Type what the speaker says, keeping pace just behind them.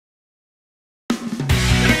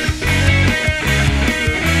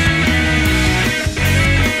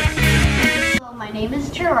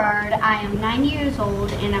I am 9 years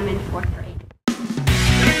old and I'm in 4th grade.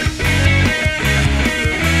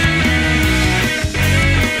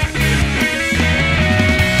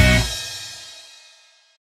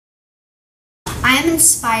 I am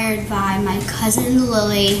inspired by my cousin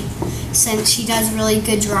Lily since she does really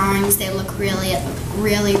good drawings. They look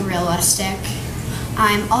really realistic.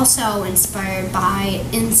 I'm also inspired by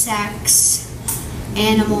insects,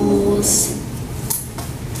 animals,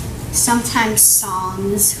 sometimes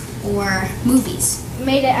songs or movies.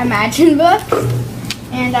 Made an Imagine book,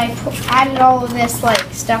 and I added all of this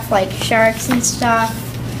stuff like sharks and stuff.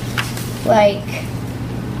 I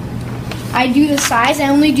do the size. I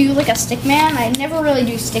only do a stick man. I never really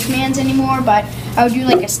do stick mans anymore, but I would do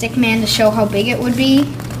a stick man to show how big it would be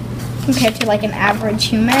compared to an average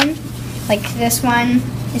human. This one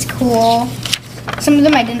is cool. Some of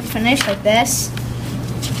them I didn't finish, like this,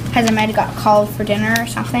 because I might have got called for dinner or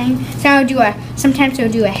something. So I would sometimes I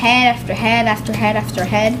would do a head after head after head after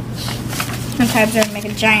head. Sometimes I would make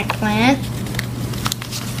a giant plant.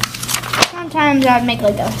 Sometimes I would make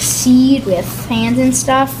a seed with hands and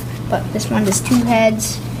stuff. But this one has 2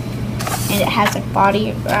 heads, and it has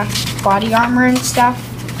body armor and stuff.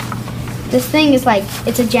 This thing is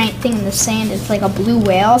it's a giant thing in the sand. It's like a blue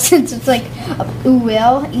whale. Since it's a blue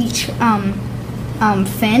whale, each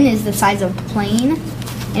fin is the size of a plane,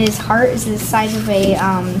 and his heart is the size of a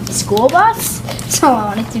school bus. So I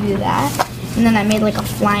wanted to do that. And then I made a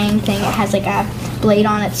flying thing. It has a blade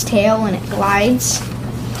on its tail, and it glides.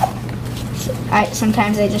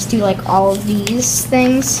 Sometimes I just do all of these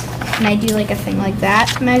things, and I do a thing like that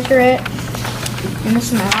to measure it. And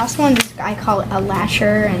this is my last one. I call it a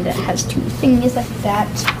lasher, and it has 2 thingies like that.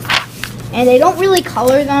 And I don't really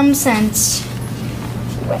color them, since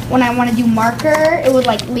when I want to do marker, it would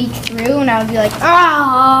leak through, and I would be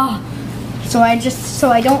ah. So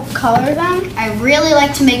I don't color them. I really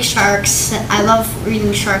like to make sharks. I love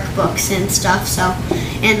reading shark books and stuff.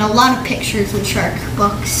 And a lot of pictures in shark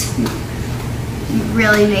books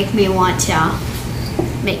really make me want to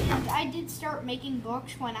make them. I did start making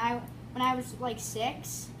books when I was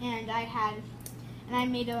 6, and I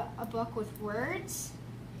made a book with words,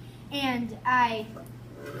 and I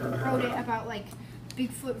wrote it about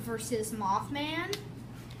Bigfoot versus Mothman,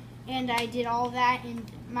 and I did all that,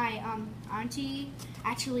 and my auntie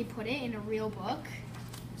actually put it in a real book,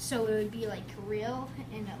 so it would be real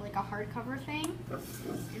and a hardcover thing,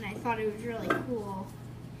 and I thought it was really cool.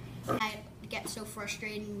 I get so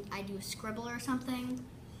frustrated and I do a scribble or something.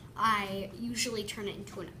 I usually turn it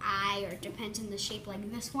into an eye, or it depends on the shape.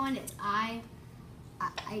 Like this one, it's eye.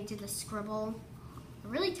 I did a scribble, a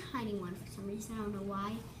really tiny one for some reason, I don't know why.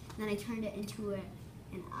 And then I turned it into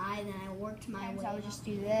an eye, then I worked my way. I would just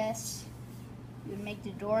do this. You would make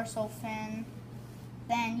the dorsal fin.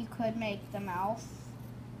 Then you could make the mouth.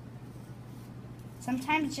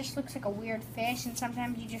 Sometimes it just looks like a weird fish, and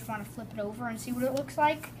sometimes you just want to flip it over and see what it looks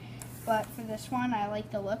like. But for this one, I like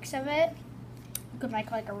the looks of it. You could make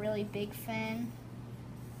a really big fin.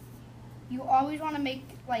 You always want to make,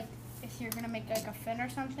 if you're going to make a fin or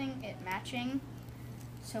something, it matching,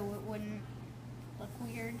 so it wouldn't look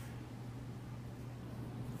weird.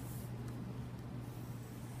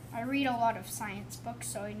 I read a lot of science books,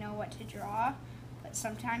 so I know what to draw, but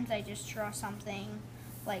sometimes I just draw something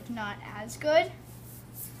not as good.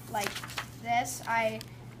 Like this, I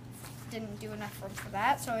didn't do enough room for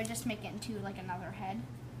that, so I just make it into another head.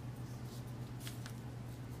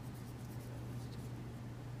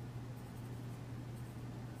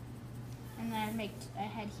 And then I make a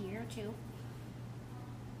head here too.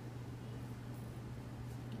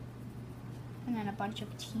 And then a bunch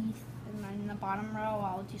of teeth, and then in the bottom row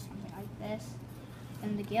I'll do something like this.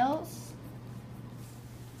 And the gills.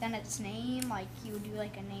 Then its name, you would do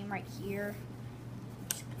a name right here.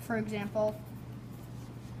 For example,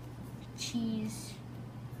 cheese.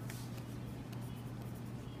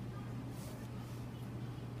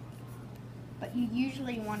 But you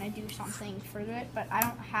usually want to do something for it, but I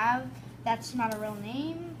don't have, that's not a real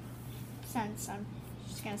name, since I'm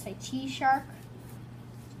just going to say cheese shark.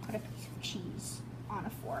 Put a piece of cheese on a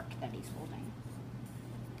fork that he's holding.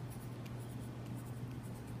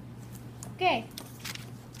 Okay,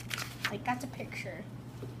 that's a picture.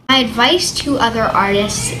 My advice to other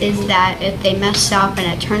artists is that if they mess up and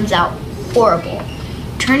it turns out horrible,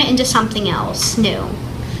 turn it into something else new.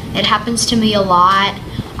 It happens to me a lot.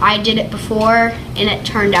 I did it before and it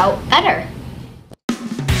turned out better.